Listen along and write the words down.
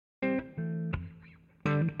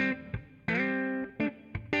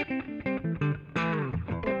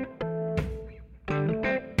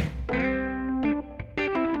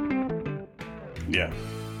Yeah.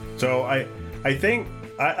 So I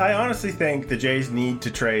honestly think the Jays need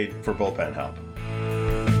to trade for bullpen help.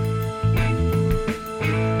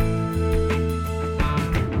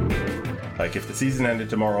 Like, if the season ended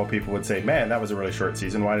tomorrow, people would say, man, that was a really short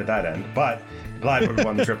season. Why did that end? But Vlad would have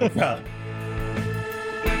won the Triple Crown.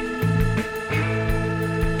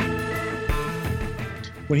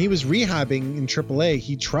 When he was rehabbing in AAA,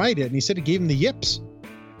 he tried it and he said it gave him the yips.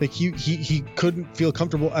 Like he couldn't feel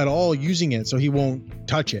comfortable at all using it, so he won't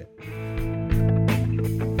touch it.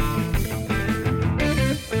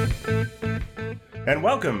 And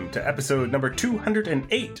welcome to episode number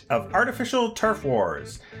 208 of Artificial Turf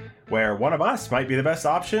Wars, where one of us might be the best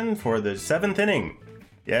option for the 7th inning.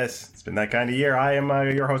 Yes, it's been that kind of year. I am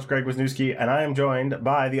your host, Greg Wisniewski, and I am joined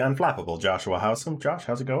by the unflappable Joshua Howsam. Josh,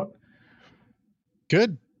 how's it going?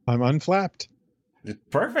 Good. I'm unflapped.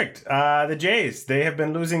 Perfect. The Jays, they have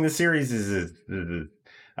been losing the series.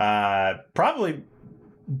 Probably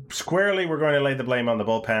squarely, we're going to lay the blame on the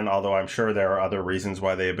bullpen, although I'm sure there are other reasons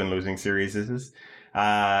why they have been losing series.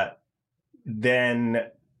 Then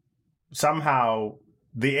somehow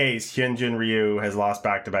the ace, Hyunjin Ryu, has lost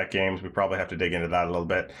back-to-back games. We probably have to dig into that a little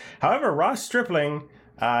bit. However, Ross Stripling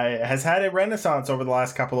has had a renaissance over the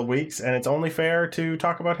last couple of weeks, and it's only fair to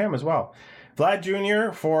talk about him as well. Vlad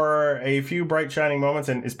Jr., for a few bright shining moments,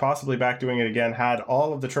 and is possibly back doing it again, had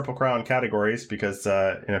all of the Triple Crown categories because,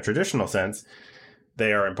 in a traditional sense,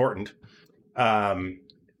 they are important. Biggio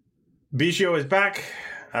is back.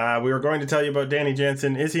 We were going to tell you about Danny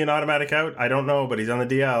Jansen. Is he an automatic out? I don't know, but he's on the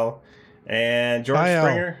DL. And George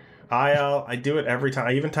Springer, IL. I do it every time.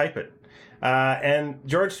 I even type it. And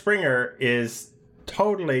George Springer is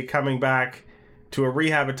totally coming back to a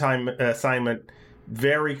rehab assignment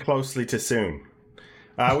very closely to soon.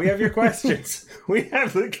 We have your questions. We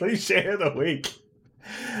have the cliche of the week,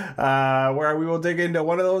 where we will dig into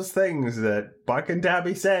one of those things that Buck and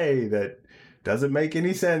Tabby say that doesn't make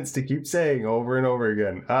any sense to keep saying over and over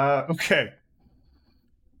again. Okay.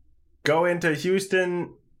 Go into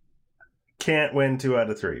Houston, can't win 2 out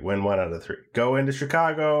of 3, win 1 out of 3. Go into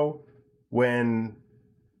Chicago, win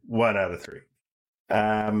 1 out of 3.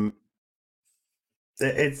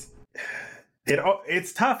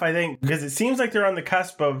 It's tough, I think, because it seems like they're on the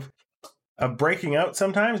cusp of breaking out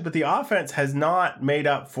sometimes, but the offense has not made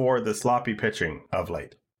up for the sloppy pitching of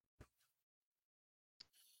late.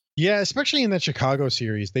 Yeah, especially in that Chicago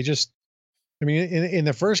series. They just, I mean, in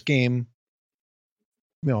the first game,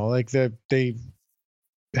 like they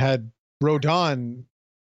had Rodon,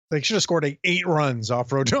 they should have scored 8 runs off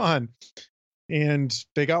Rodon, and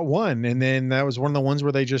they got 1. And then that was one of the ones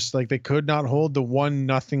where they just, they could not hold the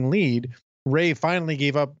 1-0 lead. Ray finally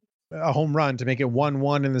gave up a home run to make it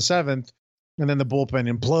 1-1 in the 7th, and then the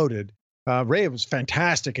bullpen imploded. Ray was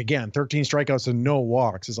fantastic again, 13 strikeouts and no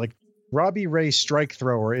walks. It's like Robbie Ray strike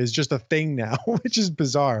thrower is just a thing now, which is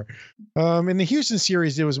bizarre. In the Houston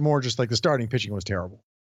series, it was more just like the starting pitching was terrible.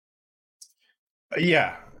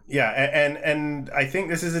 Yeah. And I think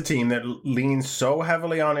this is a team that leans so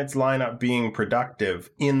heavily on its lineup being productive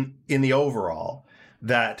in the overall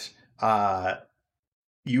that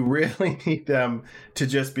you really need them to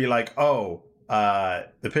just be like, the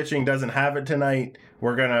pitching doesn't have it tonight.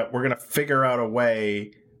 We're gonna figure out a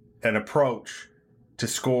way, an approach to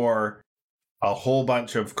score a whole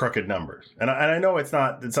bunch of crooked numbers. And I know it's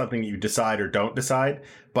something you decide or don't decide,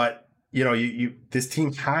 but you this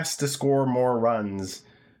team has to score more runs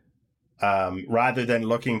rather than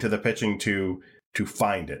looking to the pitching to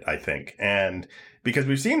find it, I think. And because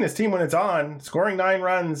we've seen this team when it's on, scoring 9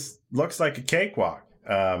 runs looks like a cakewalk.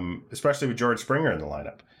 Especially with George Springer in the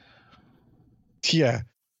lineup. Yeah,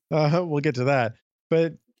 we'll get to that.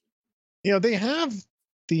 But, they have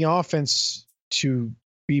the offense to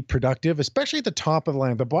be productive, especially at the top of the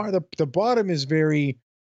lineup. The bottom is very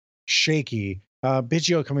shaky.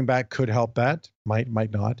 Biggio coming back could help that. Might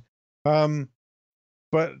not. But,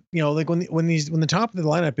 when the top of the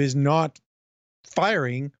lineup is not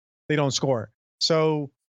firing, they don't score.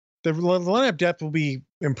 So the lineup depth will be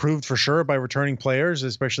improved for sure by returning players,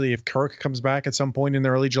 especially if Kirk comes back at some point in the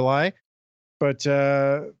early July. But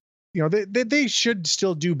they should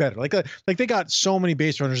still do better. Like they got so many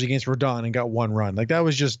base runners against Rodon and got 1 run. Like that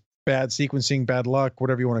was just bad sequencing, bad luck,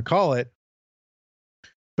 whatever you want to call it.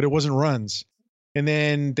 But it wasn't runs. And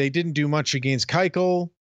then they didn't do much against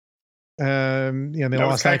Keuchel. They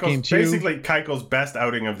lost that game too. Basically, Keuchel's best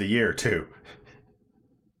outing of the year too.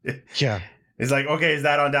 Yeah. It's like, okay, is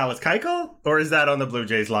that on Dallas Keuchel or is that on the Blue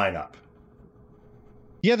Jays lineup?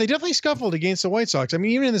 Yeah, they definitely scuffled against the White Sox. I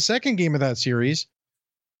mean, even in the second game of that series,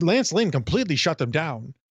 Lance Lynn completely shut them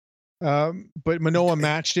down. But Manoah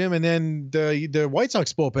matched him, and then the White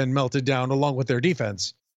Sox bullpen melted down along with their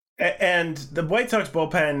defense. And the White Sox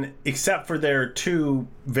bullpen, except for their two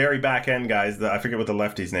very back end guys, I forget what the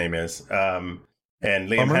lefty's name is, and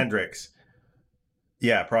Liam Hendricks.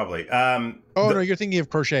 Yeah, probably. No, you're thinking of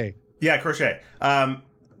Crochet. Yeah, Crochet.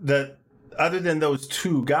 Other than those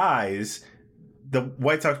two guys, the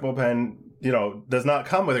White Sox bullpen, does not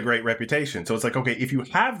come with a great reputation. So it's like, okay, if you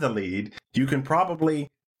have the lead, you can probably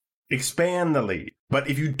expand the lead. But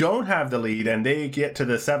if you don't have the lead and they get to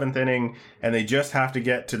the seventh inning and they just have to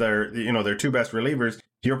get to their two best relievers,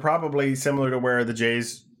 you're probably similar to where the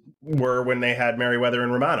Jays were when they had Merriweather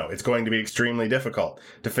and Romano. It's going to be extremely difficult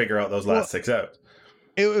to figure out those last 6 outs.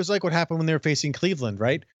 It was like what happened when they were facing Cleveland,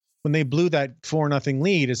 right? When they blew that 4-0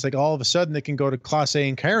 lead, it's like all of a sudden they can go to Clase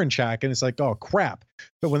and Karinchak, and it's like, oh crap.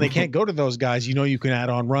 But when they can't go to those guys, you can add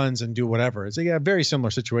on runs and do whatever. It's a very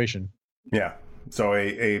similar situation. Yeah. So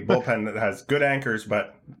a bullpen that has good anchors,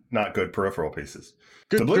 but not good peripheral pieces.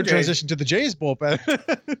 Good transition to the Jays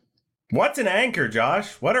bullpen. What's an anchor,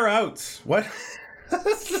 Josh? What are outs? What?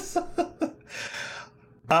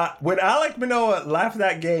 When Alek Manoah left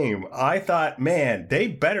that game, I thought, man, they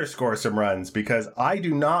better score some runs because I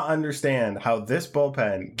do not understand how this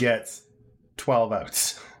bullpen gets 12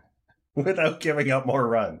 outs without giving up more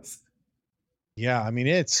runs. Yeah, I mean,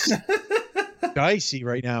 it's dicey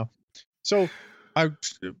right now. So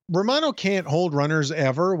Romano can't hold runners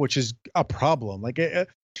ever, which is a problem. Like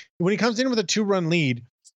when he comes in with a 2-run lead,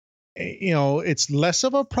 it's less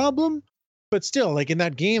of a problem. But still, like in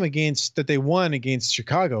that game that they won against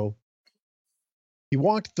Chicago, he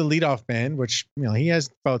walked the leadoff man, which, he has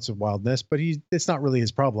bouts of wildness, but it's not really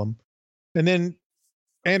his problem. And then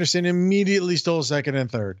Anderson immediately stole second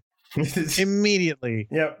and third. Immediately.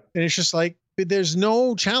 Yep. And it's just like, there's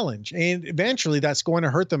no challenge. And eventually that's going to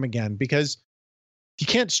hurt them again because he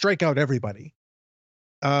can't strike out everybody.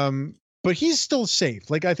 But he's still safe.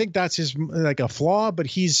 Like, I think that's his, like a flaw, but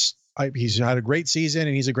he's had a great season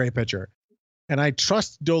and he's a great pitcher. And I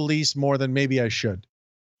trust Dolis more than maybe I should.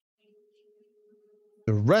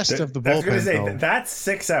 The rest of the bullpen, that's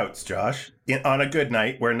 6 outs, Josh, on a good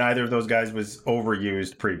night where neither of those guys was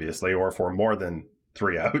overused previously or for more than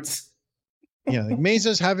 3 outs. Yeah, like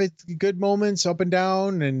Mesa's have good moments up and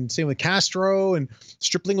down, and same with Castro, and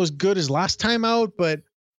Stripling was good his last time out, but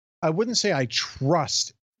I wouldn't say I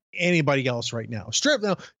trust anybody else right now.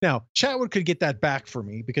 Now Chatwood could get that back for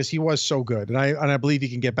me because he was so good, and I believe he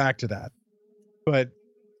can get back to that. But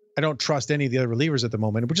I don't trust any of the other relievers at the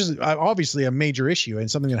moment, which is obviously a major issue and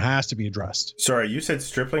something that has to be addressed. Sorry, you said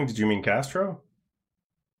Stripling. Did you mean Castro?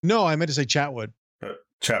 No, I meant to say Chatwood.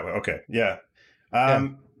 Chatwood. Okay. Yeah. I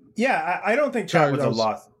don't think Chatwood's a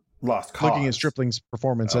lost cause. Looking at Stripling's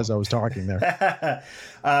performance as I was talking there.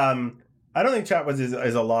 I don't think Chatwood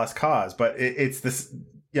is a lost cause, but it's this,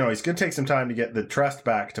 he's going to take some time to get the trust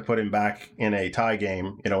back to put him back in a tie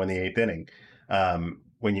game, in the 8th inning,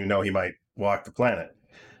 when he might walk the planet.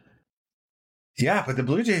 Yeah, but the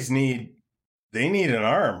Blue Jays need an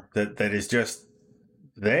arm that is just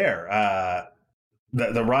there.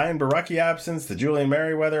 The Ryan Baracki absence, the Julian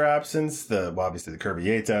Merriweather absence, obviously the Kirby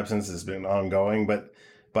Yates absence has been ongoing, but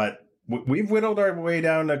we've whittled our way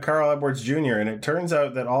down to Carl Edwards Jr., and it turns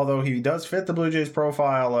out that although he does fit the Blue Jays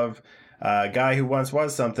profile of a guy who once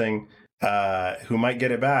was something, who might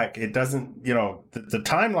get it back, it doesn't, the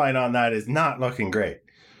timeline on that is not looking great.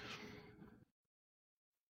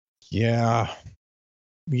 Yeah.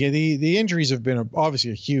 The injuries have been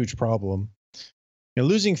obviously a huge problem.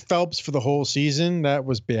 Losing Phelps for the whole season, that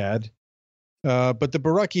was bad. But the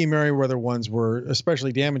Baracki and Merriweather ones were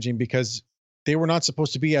especially damaging because they were not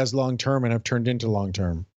supposed to be as long-term and have turned into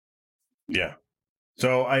long-term. Yeah.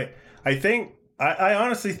 So I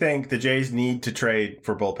honestly think the Jays need to trade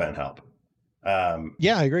for bullpen help.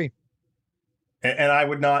 Yeah, I agree. And I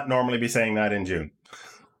would not normally be saying that in June.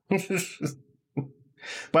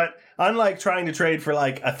 But unlike trying to trade for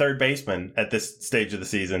like a third baseman at this stage of the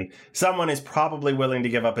season, someone is probably willing to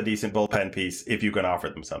give up a decent bullpen piece if you can offer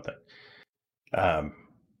them something.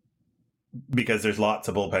 Because there's lots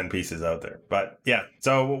of bullpen pieces out there. But yeah,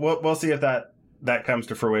 so we'll see if that comes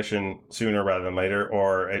to fruition sooner rather than later,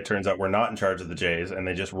 or it turns out we're not in charge of the Jays and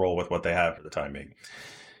they just roll with what they have for the time being.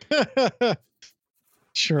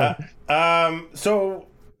 Sure. So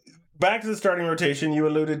back to the starting rotation, you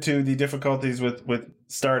alluded to the difficulties with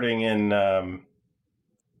starting in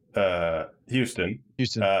Houston.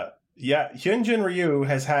 Hyunjin Ryu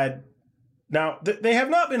has had... Now, they have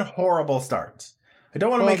not been horrible starts. I don't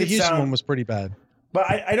want to make it sound... The Houston one was pretty bad. But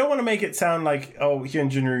I don't want to make it sound like,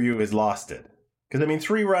 Hyunjin Ryu has lost it. Because,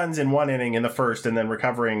 3 runs in 1 inning in the first and then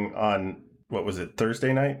recovering on, what was it,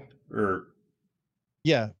 Thursday night? or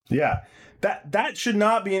yeah. That should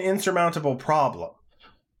not be an insurmountable problem.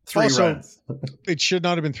 3 also, runs. It should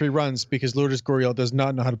not have been 3 runs because Lourdes Gurriel does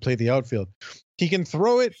not know how to play the outfield. He can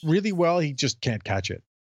throw it really well. He just can't catch it.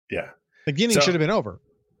 Yeah. The inning should have been over,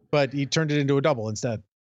 but he turned it into a double instead.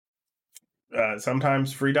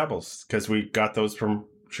 Sometimes free doubles, because we got those from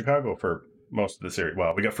Chicago for most of the series.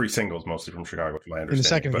 Well, we got free singles mostly from Chicago, from my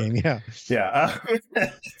understanding. In the second game, yeah.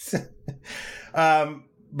 Yeah.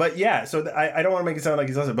 But yeah, so I don't want to make it sound like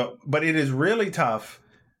he's awesome, but it is really tough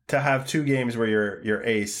to have 2 games where your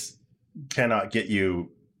ace cannot get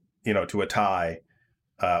you, to a tie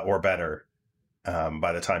or better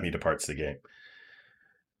by the time he departs the game.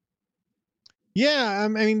 Yeah, I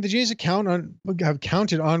mean, the Jays have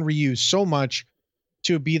counted on Ryu so much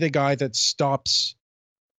to be the guy that stops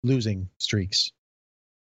losing streaks,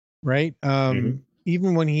 right?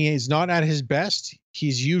 Even when he is not at his best,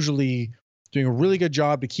 he's usually doing a really good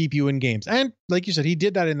job to keep you in games. And like you said, he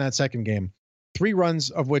did that in that second game. 3 runs,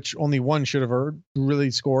 of which only 1 should have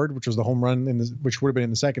really scored, which was the home run, which would have been in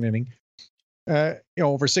the second inning.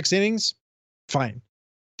 Over 6 innings, fine.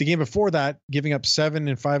 The game before that, giving up 7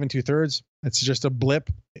 and 5 2/3, it's just a blip.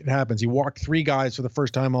 It happens. He walked 3 guys for the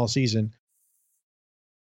first time all season.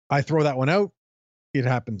 I throw that one out. It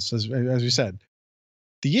happens, as we said.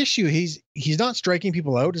 The issue, he's not striking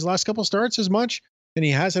people out his last couple starts as much, and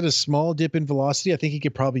he has had a small dip in velocity. I think he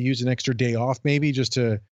could probably use an extra day off, maybe just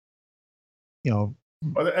to, or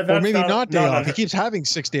maybe not day off. He keeps having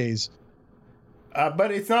 6 days.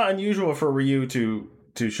 But it's not unusual for Ryu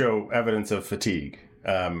to show evidence of fatigue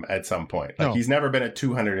at some point. He's never been a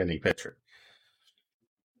 200 inning pitcher.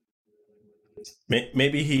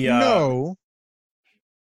 Maybe he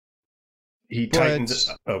he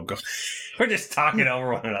tightens. Oh god, we're just talking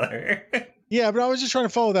over one another. Yeah, but I was just trying to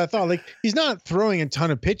follow that thought. Like, he's not throwing a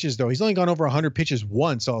ton of pitches though. He's only gone over 100 pitches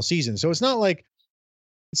once all season, so it's not like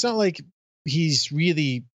he's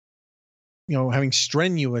really, having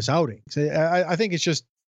strenuous outings. I think it's just,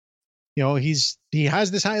 he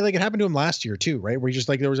has this high, like it happened to him last year too, right? Where he just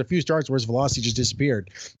there was a few starts where his velocity just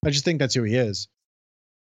disappeared. I just think that's who he is.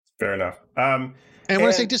 Fair enough. And when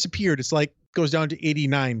I say disappeared, it's like goes down to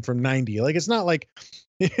 89 from 90. Like, it's not like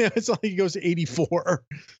it's not like he goes to 84.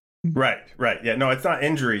 Right. Yeah, no, it's not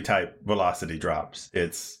injury type velocity drops.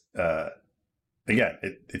 It's again,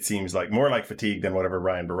 it seems like more like fatigue than whatever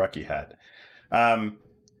Ryan Borucki had.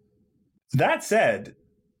 That said,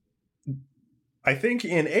 I think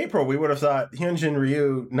in April we would have thought Hyunjin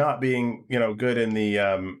Ryu not being, good in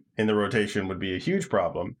the rotation would be a huge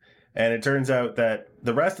problem, and it turns out that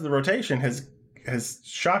the rest of the rotation has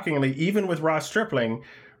shockingly, even with Ross Stripling,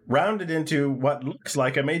 rounded into what looks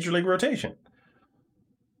like a major league rotation.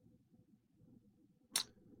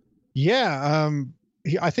 Yeah,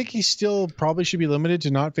 I think he still probably should be limited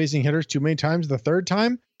to not facing hitters too many times the third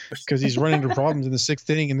time, because he's running into problems in the 6th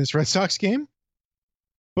inning in this Red Sox game.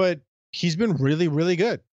 But he's been really, really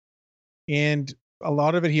good. And a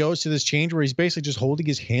lot of it he owes to this change where he's basically just holding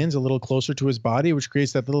his hands a little closer to his body, which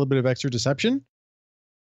creates that little bit of extra deception.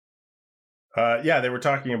 Yeah, they were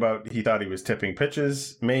talking about he thought he was tipping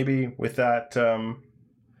pitches maybe with that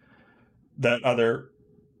that other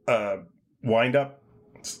wind up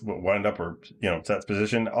or sets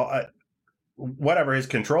position. Whatever, his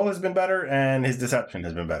control has been better and his deception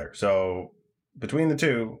has been better. So between the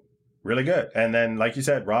two, really good. And then, like you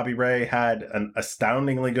said, Robbie Ray had an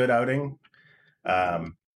astoundingly good outing.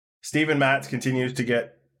 Steven Matz continues to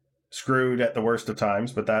get screwed at the worst of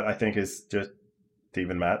times, but that I think is just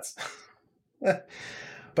Steven Matz. But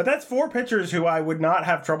that's 4 pitchers who I would not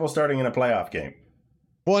have trouble starting in a playoff game.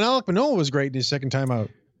 Well, and Alek Manoah was great in his second time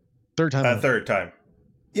out. Third time out. Third time.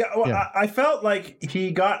 Yeah, well, yeah. I felt like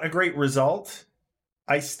he got a great result.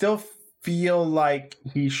 I still feel like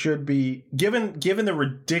he should be, given the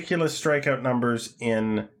ridiculous strikeout numbers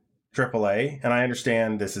in AAA, and I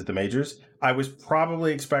understand this is the majors, I was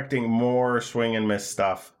probably expecting more swing and miss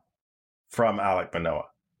stuff from Alek Manoah.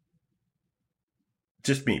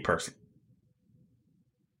 Just me personally.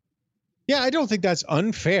 Yeah, I don't think that's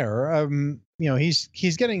unfair.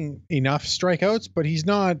 He's getting enough strikeouts, but he's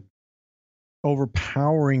not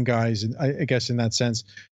overpowering guys, I guess, in that sense.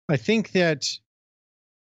 I think that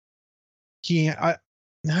I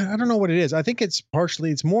don't know what it is. I think it's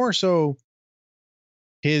more so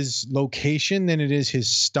his location than it is his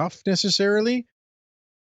stuff necessarily.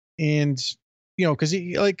 And, because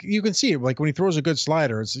you can see it, like when he throws a good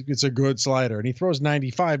slider, it's a good slider, and he throws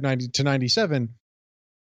 90 to 97.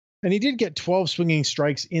 And he did get 12 swinging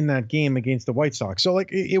strikes in that game against the White Sox. So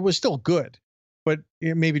it was still good, but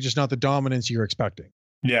maybe just not the dominance you're expecting.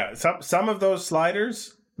 Yeah. Some of those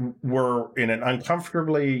sliders, were in an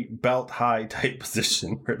uncomfortably belt-high type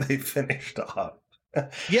position where they finished off.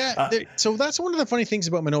 Yeah, so that's one of the funny things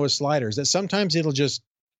about Manoah's sliders, that sometimes it'll just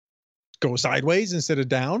go sideways instead of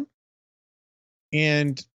down.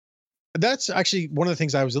 And that's actually one of the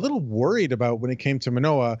things I was a little worried about when it came to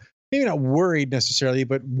Manoah. Maybe not worried necessarily,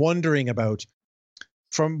 but wondering about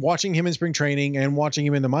from watching him in spring training and watching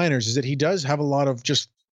him in the minors, is that he does have a lot of just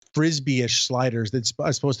frisbee-ish sliders that's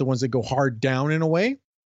as opposed to ones that go hard down in a way.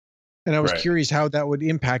 And I was curious how that would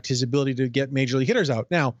impact his ability to get major league hitters out.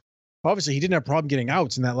 Now, obviously, he didn't have a problem getting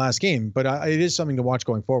outs in that last game, but it is something to watch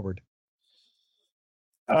going forward.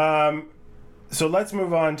 So let's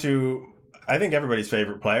move on to, I think, everybody's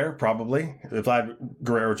favorite player, probably, Vlad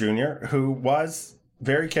Guerrero Jr., who was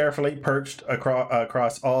very carefully perched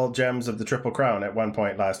across all gems of the Triple Crown at one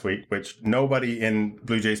point last week, which nobody in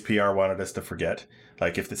Blue Jays PR wanted us to forget.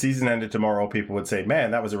 Like, if the season ended tomorrow, people would say, man,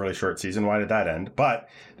 that was a really short season. Why did that end? But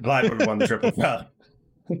Vlad would have won the Triple Crown.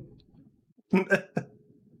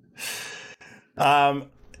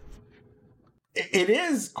 It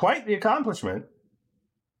is quite the accomplishment.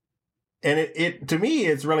 And it to me,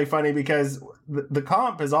 it's really funny because the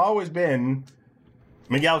comp has always been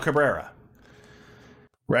Miguel Cabrera,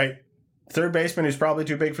 right? Third baseman who's probably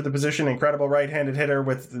too big for the position, incredible right-handed hitter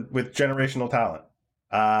with generational talent.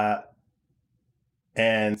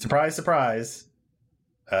 And surprise, surprise,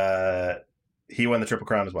 he won the Triple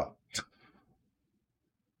Crown as well.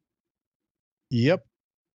 Yep.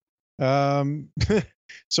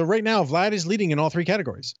 So right now, Vlad is leading in all three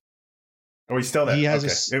categories. Oh, he's still there. He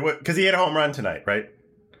has because he had a home run tonight, right?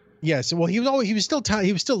 Yeah. So, well, he was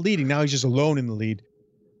still leading. Now he's just alone in the lead.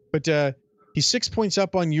 But he's 6 points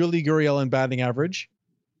up on Yuli Gurriel in batting average.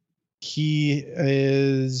 He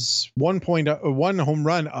is 1 home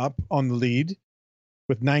run up on the lead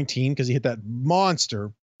with 19 because he hit that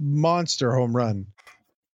monster home run,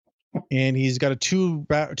 and he's got a two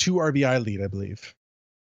RBI lead, I believe.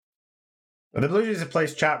 The Blue Jays have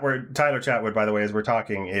placed Tyler Chatwood, by the way, as we're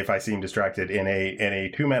talking, if I seem distracted, in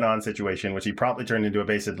a 2-man-on situation, which he promptly turned into a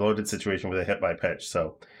bases-loaded situation with a hit by pitch.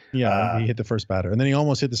 So, yeah, he hit the first batter, and then he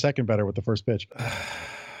almost hit the second batter with the first pitch.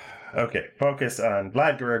 Okay, focus on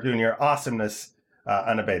Vlad Guerrero Jr. Awesomeness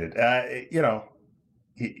unabated.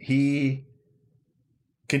 He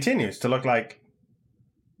continues to look like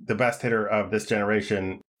the best hitter of this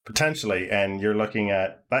generation, potentially, and you're looking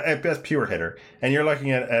at best pure hitter, and you're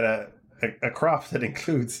looking at a crop that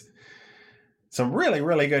includes some really,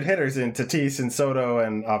 really good hitters in Tatis and Soto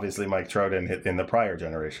and obviously Mike Trout in the prior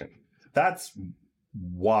generation. That's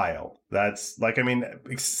wild. That's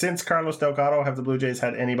since Carlos Delgado, have the Blue Jays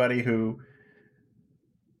had anybody who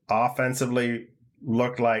offensively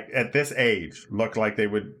looked like, at this age, looked like they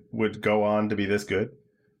would go on to be this good?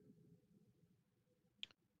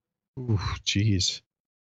 Ooh, jeez.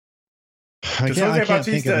 Because Jose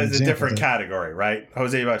Bautista is a different category, right?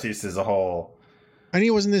 Jose Bautista is a whole... And he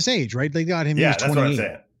wasn't this age, right? They got him. Yeah, that's what I'm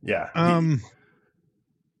saying. Yeah.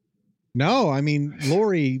 No, I mean,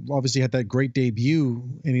 Laurie obviously had that great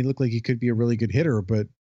debut, and he looked like he could be a really good hitter, but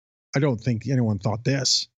I don't think anyone thought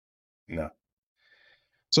this. No.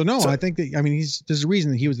 So, I think that, there's a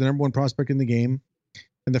reason that he was the number one prospect in the game,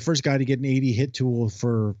 and the first guy to get an 80 hit tool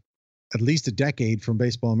for at least a decade from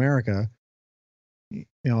Baseball America.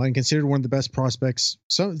 And considered one of the best prospects.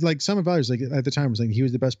 Some evaluators at the time was like he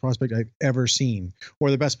was the best prospect I've ever seen,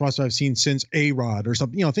 or the best prospect I've seen since A-Rod or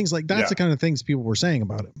something. Things like that's the kind of things people were saying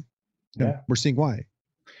about him. And we're seeing why.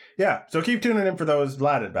 Yeah. So keep tuning in for those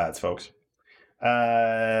Vlad at bats, folks.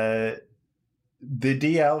 The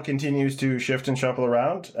DL continues to shift and shuffle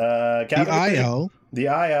around. The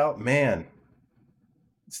IL, man.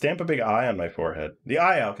 Stamp a big I on my forehead. The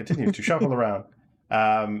IL continues to shuffle around.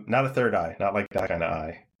 Not a third eye, not like that kind of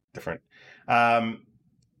eye. Different. And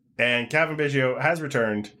Cavan Biggio has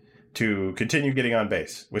returned to continue getting on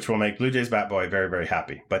base, which will make Blue Jays Bat Boy very, very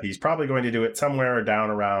happy. But he's probably going to do it somewhere down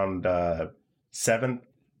around 7th,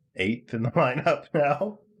 8th in the lineup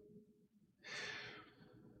now.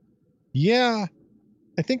 Yeah,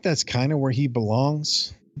 I think that's kind of where he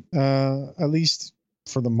belongs, at least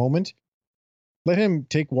for the moment. Let him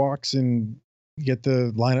take walks and get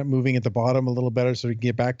the lineup moving at the bottom a little better so he can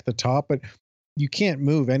get back to the top. But you can't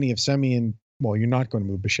move any of Semien. Well, you're not going to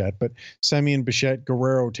move Bichette, but Semien, Bichette,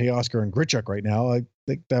 Guerrero, Teoscar, and Grichuk right now, I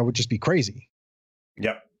think that would just be crazy.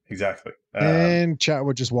 Yep, exactly. And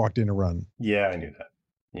Chatwood just walked in a run. Yeah, I knew that.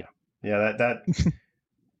 Yeah, that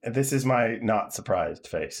this is my not surprised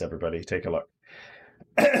face, everybody. Take a look.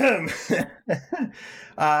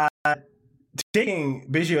 Taking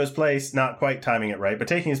Biggio's place, not quite timing it right, but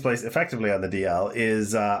taking his place effectively on the DL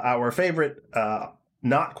is our favorite,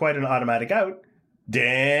 not quite an automatic out,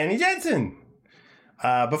 Danny Jansen.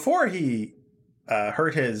 Before he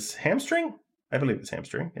hurt his hamstring, I believe it's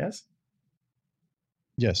hamstring, yes?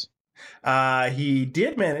 Yes. He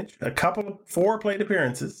did manage 4 plate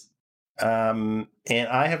appearances, and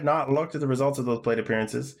I have not looked at the results of those plate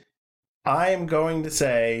appearances. I am going to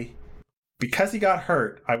say, because he got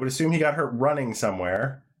hurt, I would assume he got hurt running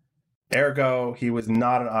somewhere. Ergo, he was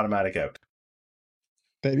not an automatic out.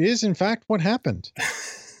 That is, in fact, what happened.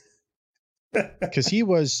 Because he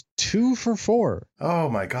was 2 for 4. Oh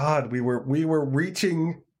my God, we were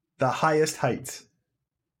reaching the highest heights.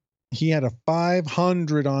 He had a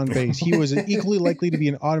 500 on base. He was equally likely to be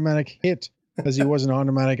an automatic hit as he was an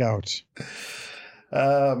automatic out.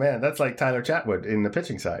 Oh man, that's like Tyler Chatwood in the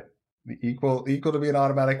pitching side. Equal to be an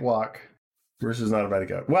automatic walk versus an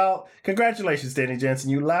automatic out. Well, congratulations, Danny Jansen.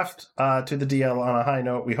 You left to the DL on a high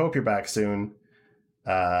note. We hope you're back soon.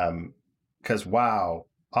 Because wow,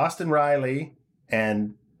 Austin Riley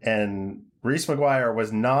and Reese McGuire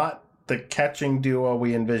was not the catching duo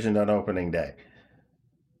we envisioned on opening day.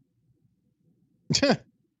 Why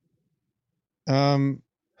am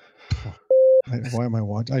I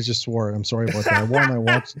watching? I just swore. I'm sorry about that.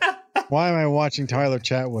 Why am I watching Tyler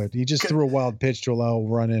Chatwood? He just threw a wild pitch to allow a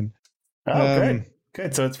run in. Oh,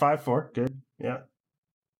 good. So it's 5-4. Good. Yeah.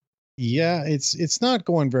 Yeah, it's not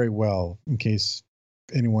going very well. In case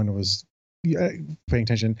anyone was paying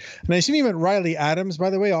attention, and I assume you meant Riley Adams. By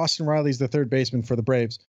the way, Austin Riley's the third baseman for the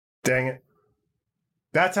Braves. Dang it!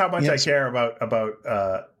 That's how much I care about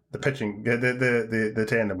the pitching, the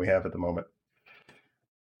tandem we have at the moment.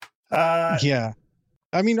 Yeah.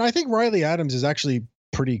 I mean, I think Riley Adams is actually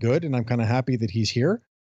pretty good, and I'm kind of happy that he's here.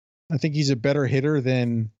 I think he's a better hitter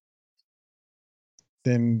than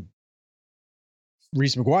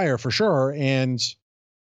Reese McGuire for sure, and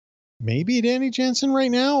maybe Danny Jansen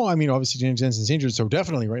right now. I mean, obviously Danny Jansen's injured, so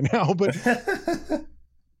definitely right now, but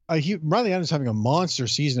Riley Adams is having a monster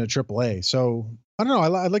season at AAA, so I don't know.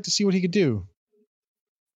 I'd like to see what he could do.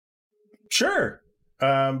 Sure.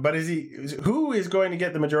 But who is going to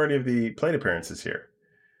get the majority of the plate appearances here?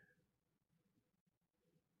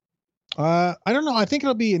 I don't know. I think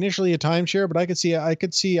it'll be initially a timeshare, but I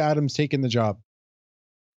could see Adams taking the job.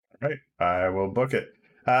 All right. I will book it.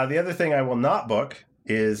 The other thing I will not book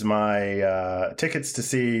is my tickets to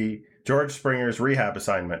see George Springer's rehab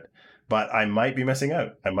assignment, but I might be missing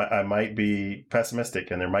out. I might be pessimistic,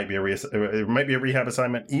 and there might be a rehab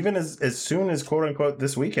assignment even as soon as quote unquote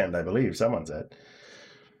this weekend. I believe someone said.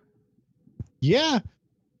 Yeah,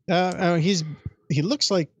 he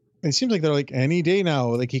looks like, it seems like they're like any day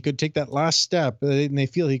now. Like he could take that last step, and they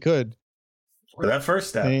feel he could, or that first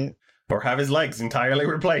step, or have his legs entirely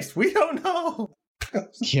replaced. We don't know.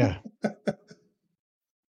 Yeah.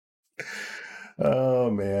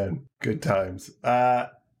 Oh man, good times. I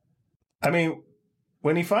mean,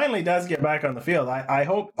 when he finally does get back on the field, I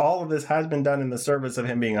hope all of this has been done in the service of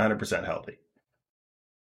him being 100% healthy.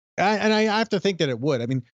 And I have to think that it would. I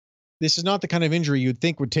mean, this is not the kind of injury you'd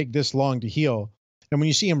think would take this long to heal. And when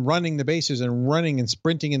you see him running the bases and running and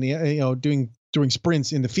sprinting in the, doing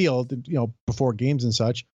sprints in the field, before games and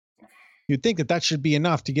such, you'd think that should be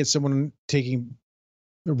enough to get someone taking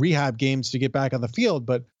rehab games to get back on the field.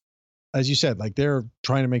 But as you said, like they're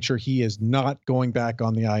trying to make sure he is not going back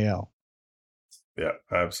on the IL. Yeah,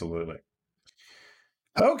 absolutely.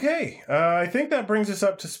 Okay, I think that brings us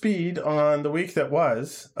up to speed on the week that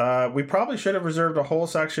was. We probably should have reserved a whole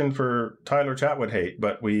section for Tyler Chatwood hate,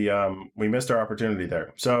 but we missed our opportunity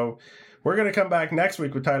there. So we're going to come back next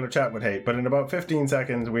week with Tyler Chatwood hate, but in about 15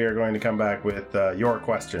 seconds, we are going to come back with your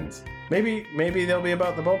questions. Maybe they'll be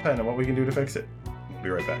about the bullpen and what we can do to fix it. We'll be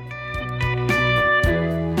right back.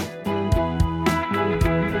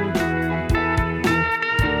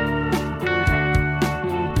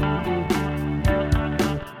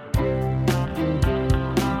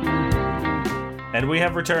 And we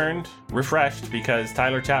have returned, refreshed, because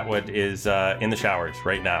Tyler Chatwood is in the showers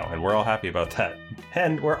right now, and we're all happy about that.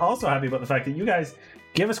 And we're also happy about the fact that you guys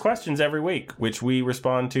give us questions every week, which we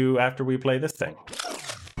respond to after we play this thing.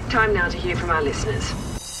 Time now to hear from our listeners.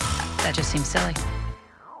 That just seems silly.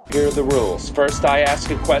 Here are the rules. First I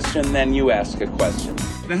ask a question, then you ask a question.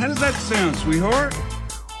 Now how does that sound, sweetheart?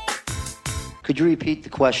 Could you repeat the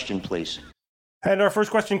question, please? And our first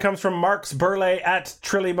question comes from Marks Burley at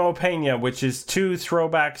Trilimo Pena, which is two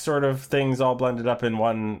throwback sort of things all blended up in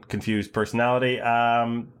one confused personality.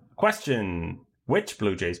 Question: which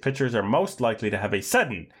Blue Jays pitchers are most likely to have a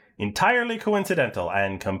sudden, entirely coincidental,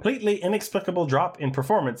 and completely inexplicable drop in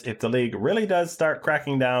performance if the league really does start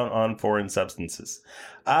cracking down on foreign substances?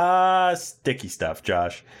 Sticky stuff,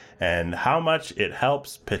 Josh. And how much it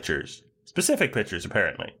helps pitchers. Specific pitchers,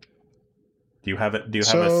 apparently. Do you have a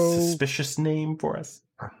suspicious name for us?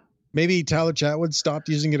 Maybe Tyler Chatwood stopped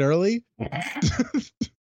using it early.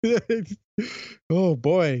 Oh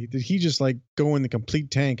boy, did he just like go in the complete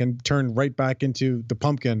tank and turn right back into the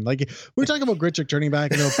pumpkin? Like we're talking about Gritchick turning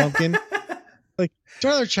back into a pumpkin. Like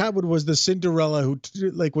Tyler Chatwood was the Cinderella who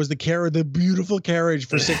like was the beautiful carriage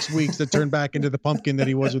for 6 weeks that turned back into the pumpkin that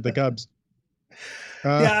he was with the Cubs.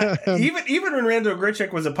 Yeah, even when Randall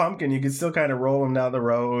Gritchick was a pumpkin, you could still kind of roll him down the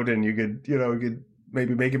road, and you could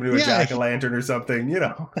maybe make him into a jack-o'-lantern or something.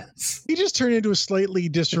 He just turned into a slightly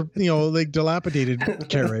like dilapidated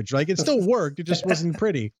carriage. Like it still worked, it just wasn't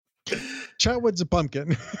pretty. Chatwood's a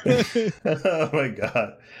pumpkin. Oh my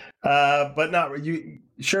god! But not you.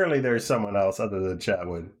 Surely there's someone else other than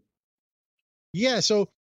Chatwood. Yeah. So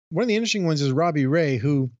one of the interesting ones is Robbie Ray,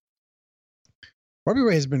 who Robbie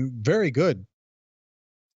Ray has been very good.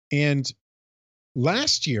 And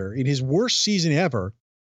last year, in his worst season ever,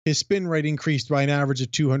 his spin rate increased by an average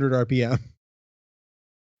of 200 RPM.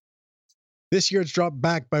 This year, it's dropped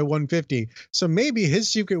back by 150. So maybe his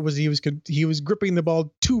secret was he was gripping the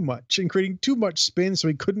ball too much and creating too much spin, so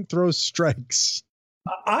he couldn't throw strikes.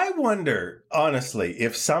 I wonder, honestly,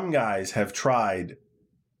 if some guys have tried,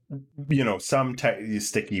 some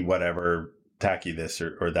sticky whatever, tacky this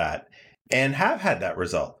or that, and have had that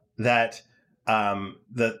result. That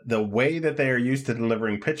the way that they are used to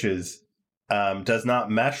delivering pitches does not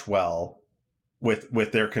mesh well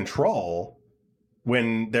with their control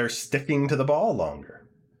when they're sticking to the ball longer.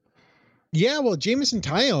 Yeah, well, Jameson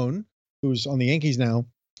Taillon, who's on the Yankees now,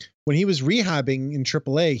 when he was rehabbing in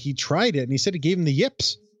AAA, he tried it and he said it gave him the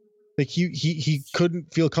yips. Like he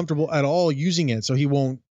couldn't feel comfortable at all using it, so he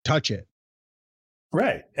won't touch it.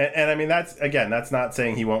 Right, and I mean that's not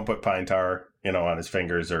saying he won't put pine tar, on his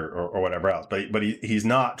fingers or whatever else, but he's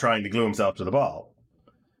not trying to glue himself to the ball.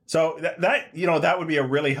 So that would be a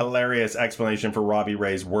really hilarious explanation for Robbie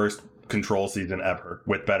Ray's worst control season ever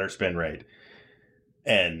with better spin rate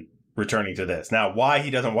and returning to this. Now, why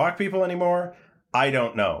he doesn't walk people anymore, I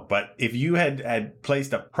don't know. But if you had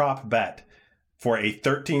placed a prop bet for a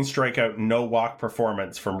 13 strikeout, no walk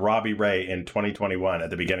performance from Robbie Ray in 2021 at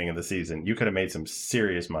the beginning of the season, you could have made some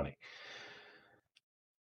serious money.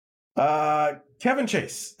 Kevin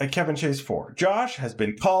Chase at Kevin Chase 4. Josh has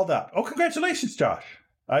been called up. Oh, congratulations, Josh.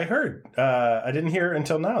 I heard. I didn't hear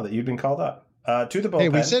until now that you'd been called up to the bullpen. Hey,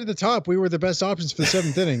 we said at the top we were the best options for the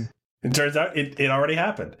 7th inning. It turns out it already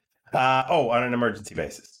happened. On an emergency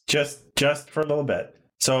basis. Just for a little bit.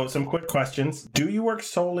 So some quick questions. Do you work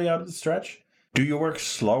solely out of the stretch? Do you work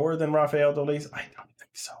slower than Rafael Dolis? I don't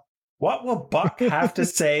think so. What will Buck have to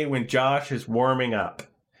say when Josh is warming up?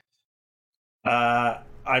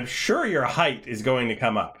 I'm sure your height is going to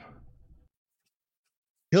come up.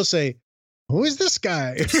 He'll say, "Who is this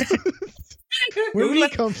guy? Where did he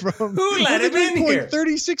come from? Who let him in here?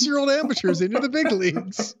 36-year-old amateurs into the big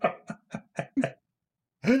leagues."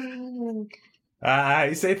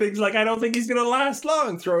 I say things like, "I don't think he's going to last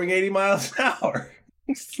long throwing 80 miles an hour."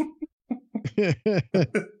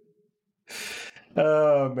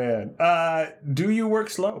 Oh, man. Do you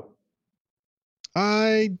work slow?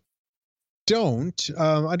 I don't.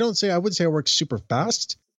 I would say I work super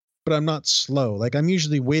fast, but I'm not slow. Like I'm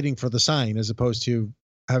usually waiting for the sign as opposed to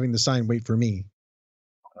having the sign wait for me.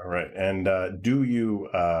 All right. And do you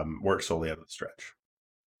work solely out of the stretch?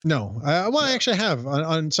 No. I actually have.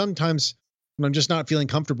 On sometimes when I'm just not feeling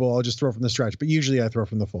comfortable, I'll just throw from the stretch. But usually I throw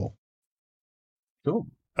from the full. Cool.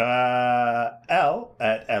 L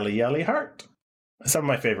at Ellie Hart. Some of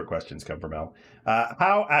my favorite questions come from L.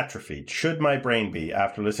 How atrophied should my brain be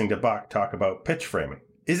after listening to Buck talk about pitch framing?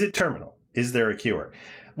 Is it terminal? Is there a cure?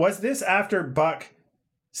 Was this after Buck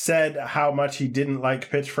said how much he didn't like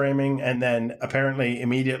pitch framing and then apparently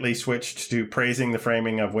immediately switched to praising the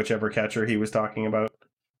framing of whichever catcher he was talking about?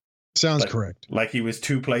 Sounds correct. Like he was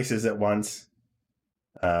two places at once.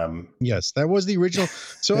 Yes, that was the original.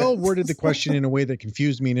 So Elle worded the question in a way that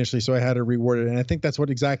confused me initially, so I had to reword it, and I think that's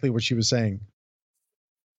exactly what she was saying.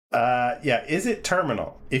 Yeah, is it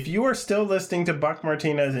terminal? If you are still listening to Buck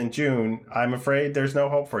Martinez in June, I'm afraid there's no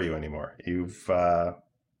hope for you anymore. You've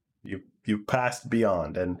passed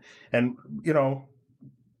beyond, and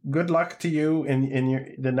good luck to you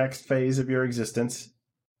in the next phase of your existence.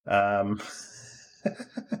 I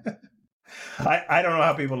don't know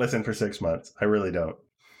how people listen for 6 months. I really don't.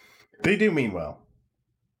 They do mean well.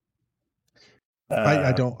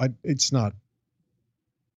 I don't. It's not.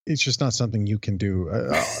 It's just not something you can do.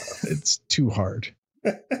 It's too hard.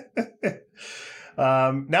 Now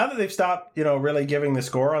that they've stopped, really giving the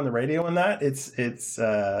score on the radio and that, it's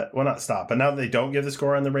well, not stop, but now that they don't give the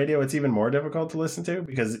score on the radio, it's even more difficult to listen to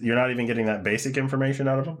because you're not even getting that basic information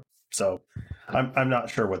out of them. So I'm not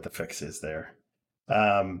sure what the fix is there.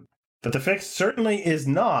 But the fix certainly is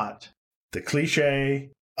not the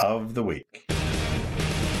cliche of the week.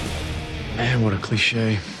 Man, what a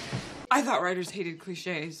cliche. I thought writers hated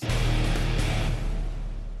cliches.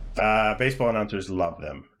 Baseball announcers love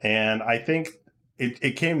them. And I think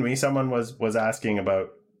it came to me. Someone was asking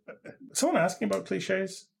about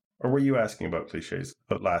cliches? Or were you asking about cliches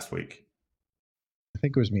last week? I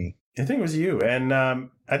think it was me. I think it was you. And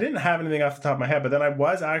I didn't have anything off the top of my head, but then I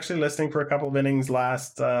was actually listening for a couple of innings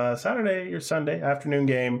last Saturday or Sunday afternoon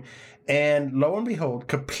game. And lo and behold,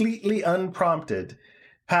 completely unprompted,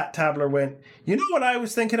 Pat Tabler went, "You know what I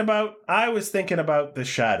was thinking about? I was thinking about the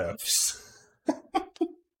Shadows."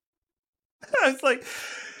 I was like,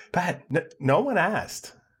 Pat, no one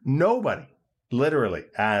asked. Nobody literally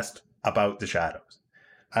asked about the Shadows.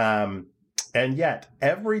 And yet,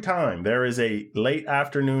 every time there is a late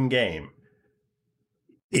afternoon game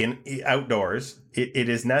in outdoors, it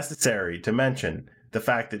is necessary to mention the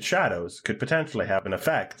fact that shadows could potentially have an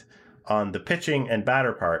effect on the pitching and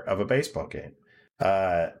batter part of a baseball game.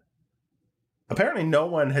 Apparently, no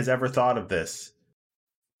one has ever thought of this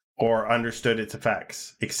or understood its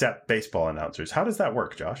effects except baseball announcers. How does that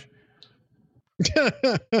work, Josh?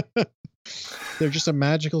 They're just a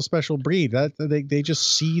magical special breed. That they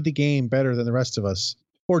just see the game better than the rest of us,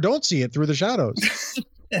 or don't see it through the shadows.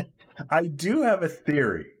 I do have a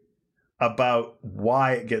theory about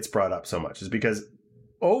why it gets brought up so much. Is because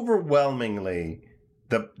overwhelmingly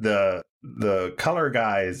the color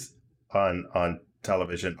guys on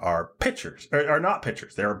television are pitchers, or are not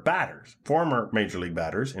pitchers. They're batters, former major league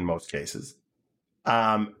batters in most cases,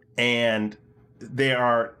 and they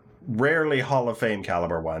are rarely Hall of Fame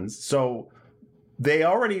caliber ones. So they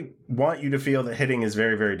already want you to feel that hitting is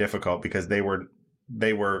very, very difficult because they were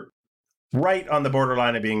right on the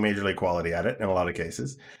borderline of being major league quality at it in a lot of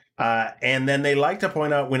cases. And then they like to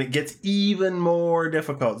point out when it gets even more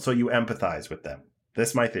difficult, so you empathize with them.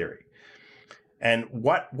 That's my theory. And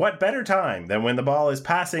what better time than when the ball is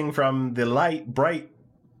passing from the light, bright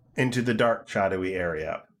into the dark, shadowy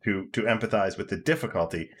area to empathize with the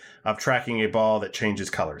difficulty of tracking a ball that changes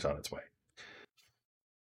colors on its way.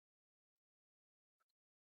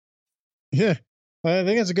 Yeah, I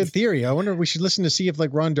think that's a good theory. I wonder if we should listen to see if like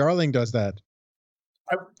Ron Darling does that.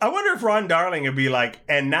 I wonder if Ron Darling would be like,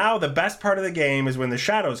 and now the best part of the game is when the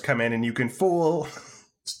shadows come in and you can fool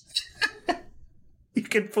you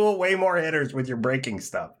can fool way more hitters with your breaking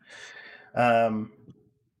stuff. That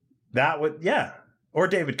would, yeah. Or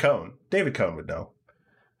David Cohn. David Cohn would know.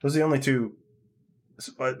 Those are the only two.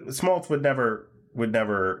 Smoltz would never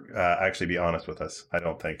actually be honest with us, I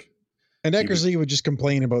don't think. And Eckersley would just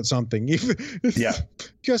complain about something. Yeah.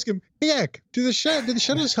 You ask him, hey, Eck, do the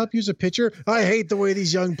Shadows help you as a pitcher? I hate the way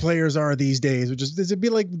these young players are these days. It'd be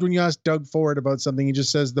like when you ask Doug Ford about something, he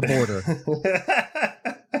just says the border.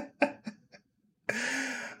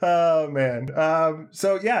 Oh, man.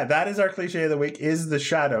 So, yeah, that is our cliche of the week, is the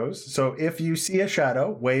shadows. So if you see a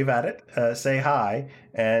shadow, wave at it, say hi,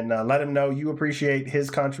 and let him know you appreciate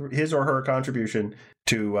his or her contribution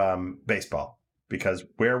to baseball. Because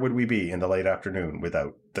where would we be in the late afternoon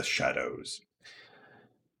without the shadows?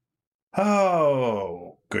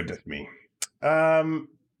 Oh, goodness me.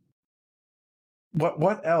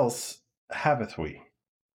 What else haveth we?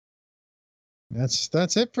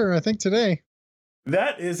 That's it for, I think, today.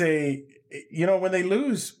 That is when they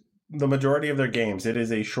lose the majority of their games, it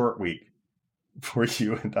is a short week for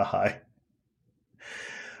you and I.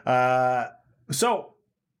 So,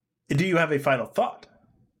 do you have a final thought?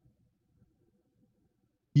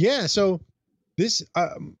 Yeah, so this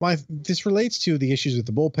relates to the issues with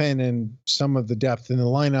the bullpen and some of the depth in the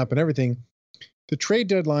lineup and everything. The trade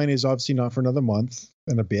deadline is obviously not for another month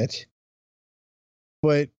and a bit,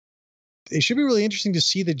 but it should be really interesting to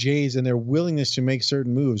see the Jays and their willingness to make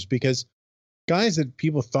certain moves, because guys that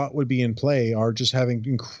people thought would be in play are just having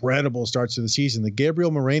incredible starts to the season. The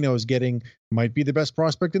Gabriel Moreno might be the best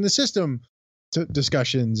prospect in the system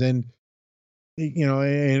discussions, and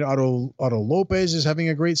and Otto Lopez is having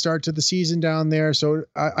a great start to the season down there. So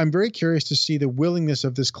I'm very curious to see the willingness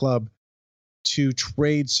of this club to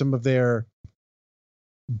trade some of their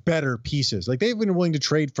better pieces. Like, they've been willing to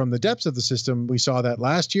trade from the depths of the system. We saw that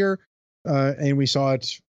last year, and we saw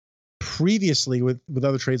it previously with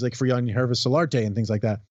other trades like Frion Hervis Solarte and things like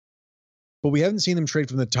that. But we haven't seen them trade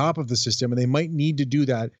from the top of the system, and they might need to do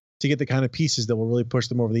that to get the kind of pieces that will really push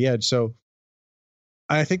them over the edge. So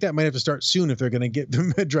I think that might have to start soon if they're going to get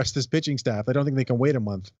them address this pitching staff. I don't think they can wait a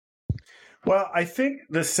month. Well, I think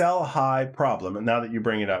the sell high problem, and now that you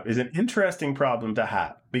bring it up, is an interesting problem to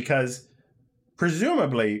have, because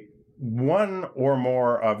presumably one or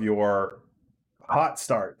more of your hot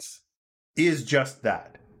starts is just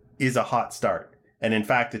that, is a hot start. And in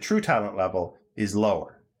fact, the true talent level is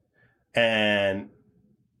lower. And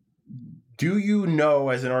do you know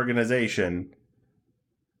as an organization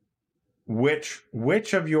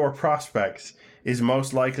which of your prospects is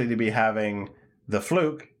most likely to be having the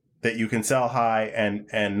fluke that you can sell high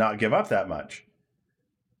and not give up that much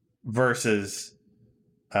versus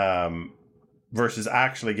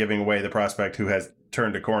actually giving away the prospect who has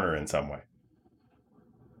turned a corner in some way?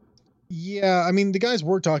 Yeah, I mean, the guys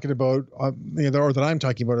we're talking about, or that I'm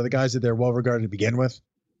talking about, are the guys that they're well regarded to begin with.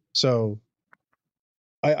 So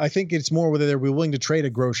I think it's more whether they're willing to trade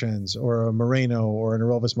a Groshans or a Moreno or an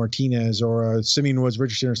Elvis Martinez or a Simeon Woods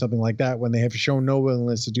Richardson or something like that when they have shown no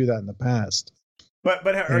willingness to do that in the past. But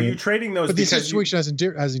are you trading those? But the situation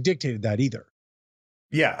hasn't dictated that either.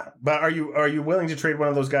 Yeah, but are you willing to trade one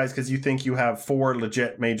of those guys because you think you have 4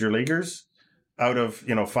 legit major leaguers out of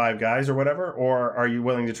 5 guys or whatever, or are you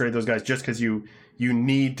willing to trade those guys just because you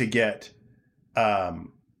need to get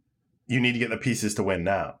the pieces to win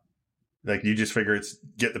now? Like you just figure it's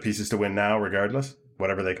get the pieces to win now regardless,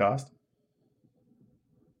 whatever they cost?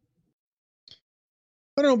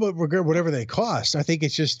 I don't know about whatever they cost. I think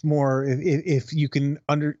it's just more if you can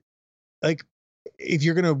if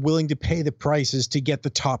you're going to willing to pay the prices to get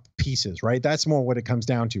the top pieces, right? That's more what it comes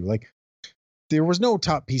down to. Like there was no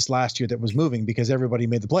top piece last year that was moving because everybody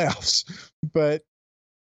made the playoffs, but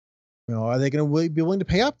are they going to be willing to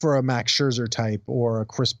pay up for a Max Scherzer type or a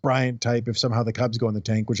Chris Bryant type if somehow the Cubs go in the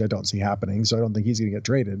tank, which I don't see happening. So I don't think he's going to get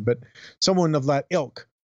traded, but someone of that ilk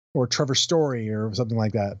or Trevor Story or something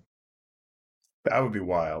like that. That would be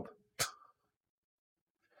wild.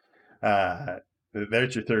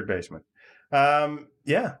 There's your third baseman.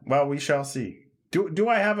 Yeah, well, we shall see. Do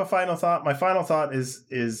I have a final thought? My final thought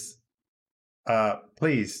is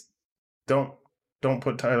please don't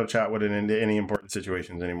put Tyler Chatwood into any important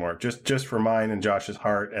situations anymore. Just for mine and Josh's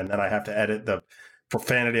heart, and then I have to edit the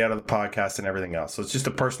profanity out of the podcast and everything else. So it's just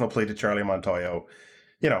a personal plea to Charlie Montoyo.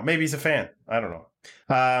 Maybe he's a fan. I don't know.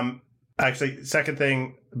 Actually, second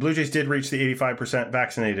thing, the Blue Jays did reach the 85%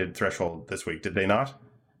 vaccinated threshold this week, did they not?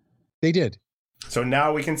 They did. So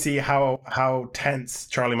now we can see how tense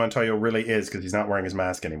Charlie Montoyo really is because he's not wearing his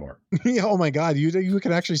mask anymore. Yeah, oh my God, you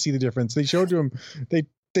can actually see the difference. They showed to him, they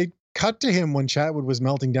cut to him when Chatwood was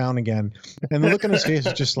melting down again, and the look on his face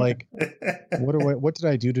was just like, what did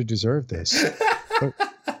I do to deserve this?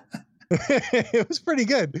 It was pretty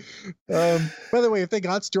good. By the way, if they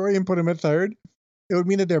got Story and put him at third, it would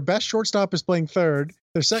mean that their best shortstop is playing third,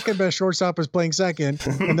 their second best shortstop is playing second,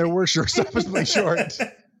 and their worst shortstop is playing short.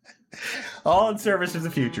 All in service of the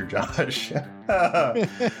future, Josh. You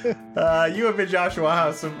have been Joshua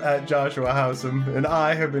Howsam at Joshua Howsam, and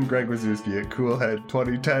I have been Greg Wazowski at Coolhead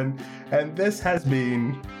 2010, and this has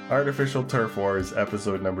been Artificial Turf Wars,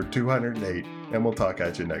 episode number 208, and we'll talk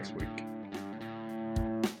at you next week.